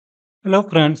Hello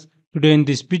friends, today in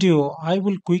this video I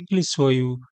will quickly show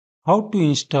you how to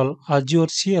install Azure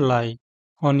CLI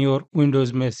on your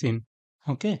Windows machine.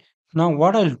 Okay, now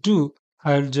what I'll do,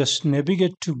 I'll just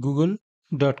navigate to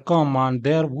google.com and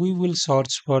there we will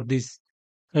search for this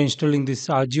installing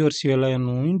this Azure CLI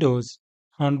on Windows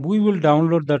and we will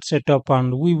download that setup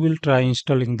and we will try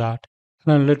installing that.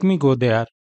 Now let me go there.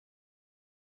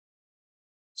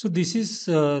 So this is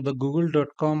the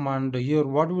google.com and here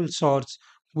what we'll search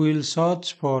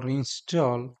for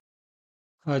install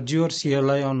Azure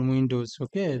CLI on Windows.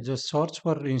 Okay, just search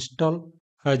for install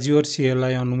Azure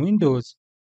CLI on Windows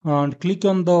and click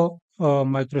on the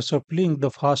Microsoft link, the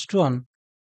first one,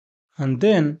 and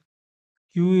then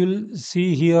you will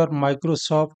see here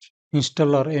Microsoft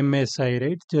installer MSI,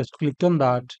 right? Just click on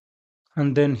that,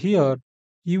 and then here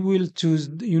you need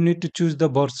to choose the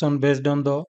version based on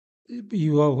the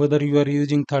whether you are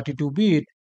using 32-bit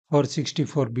or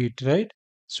 64-bit, right?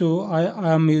 So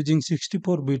I am using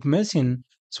 64-bit machine,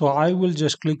 so I will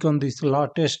just click on this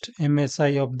latest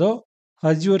MSI of the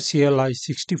Azure CLI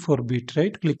 64-bit,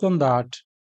 right? Click on that.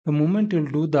 The moment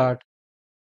you'll do that,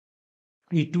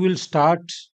 it will start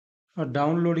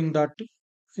downloading that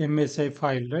MSI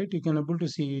file, right? You can able to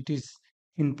see it is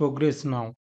in progress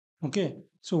now. Okay,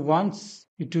 so once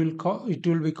it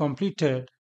will be completed,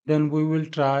 then we will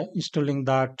try installing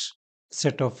that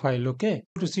set of file. Okay,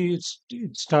 to see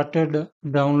it started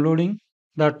downloading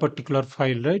that particular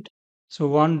file, right? So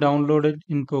one downloaded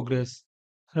in progress,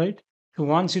 right? So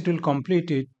once it will complete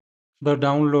it, the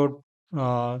download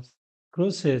uh,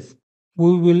 process,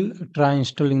 we will try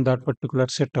installing that particular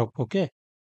setup. Okay,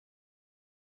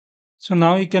 so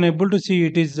now you can able to see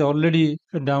it is already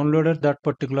downloaded that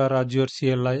particular Azure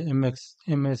CLI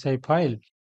MSI file.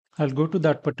 I'll go to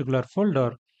that particular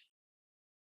folder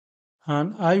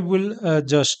and I will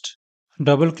just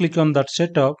double click on that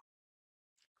setup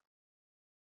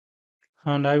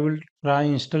and I will try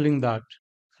installing that,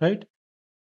 right?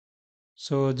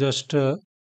 So just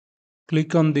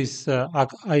click on this. I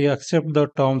accept the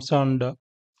terms and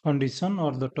condition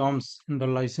or the terms in the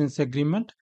license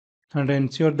agreement and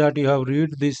ensure that you have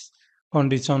read these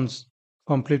conditions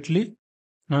completely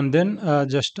and then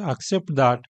just accept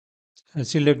that.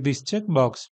 Select this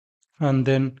checkbox and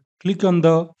then click on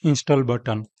the install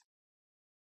button.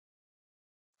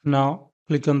 Now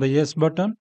click on the yes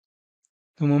button.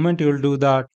 The moment you will do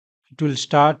that, it will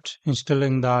start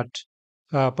installing that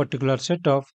particular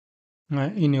setup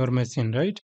in your machine,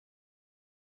 right?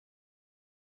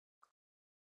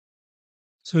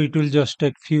 So it will just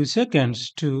take few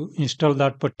seconds to install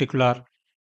that particular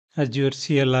Azure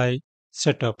CLI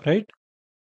setup, right?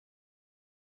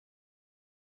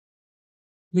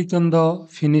 Click on the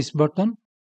finish button.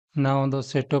 Now the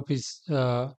setup is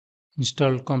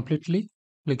installed completely.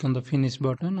 Click on the finish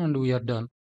button and we are done.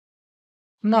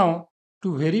 Now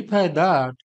to verify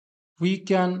that, we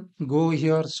can go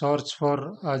here search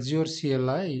for Azure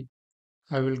CLI.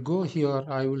 I will go here,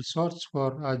 I will search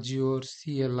for Azure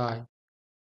CLI.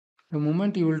 The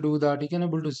moment you will do that, you can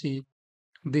able to see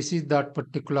this is that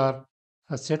particular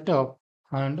setup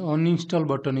and uninstall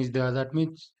button is there. That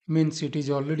means it is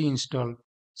already installed.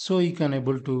 So you can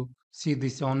able to see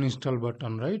this uninstall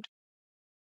button, right?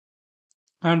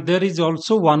 And there is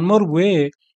also one more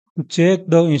way to check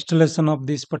the installation of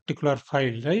this particular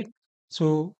file, right?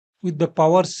 So with the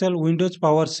PowerShell, Windows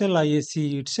PowerShell ISE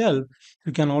itself,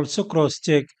 you can also cross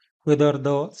check whether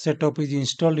the setup is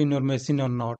installed in your machine or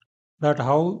not. That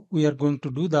how we are going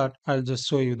to do that, I'll just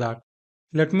show you that.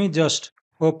 Let me just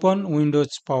open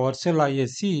Windows PowerShell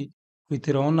ISE with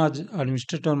run as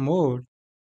administrator mode.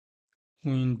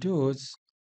 Windows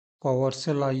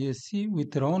PowerShell ISE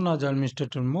with run as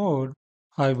administrator mode.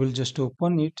 I will just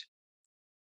open it.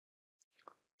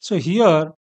 So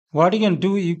here, what you can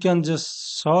do, you can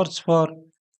just search for,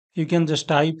 you can just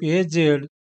type AZ,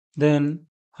 then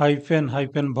hyphen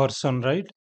version, right?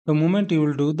 The moment you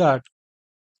will do that,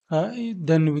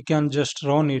 then we can just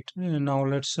run it. Now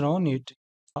let's run it.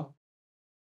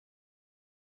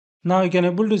 Now you can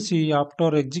able to see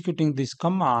after executing this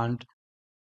command,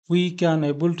 we can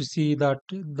able to see that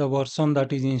the version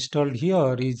that is installed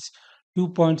here is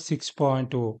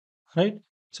 2.6.0, right?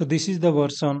 So this is the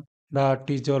version that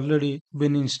is already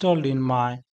been installed in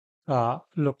my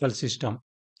local system,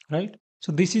 right?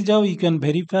 So this is how you can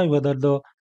verify whether the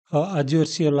Azure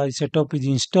CLI setup is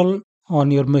installed on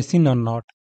your machine or not.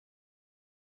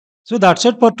 So that's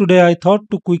it for today. I thought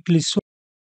to quickly show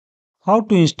how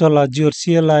to install Azure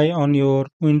CLI on your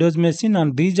Windows machine,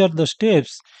 and these are the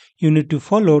steps you need to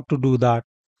follow to do that.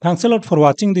 Thanks a lot for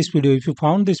watching this video. If you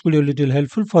found this video little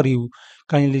helpful for you,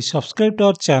 kindly subscribe to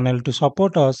our channel to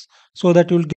support us so that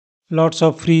you'll get lots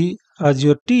of free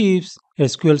Azure tips,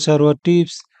 SQL Server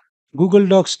tips, Google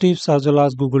Docs tips, as well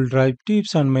as Google Drive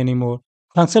tips, and many more.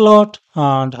 Thanks a lot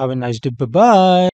and have a nice day. Bye bye.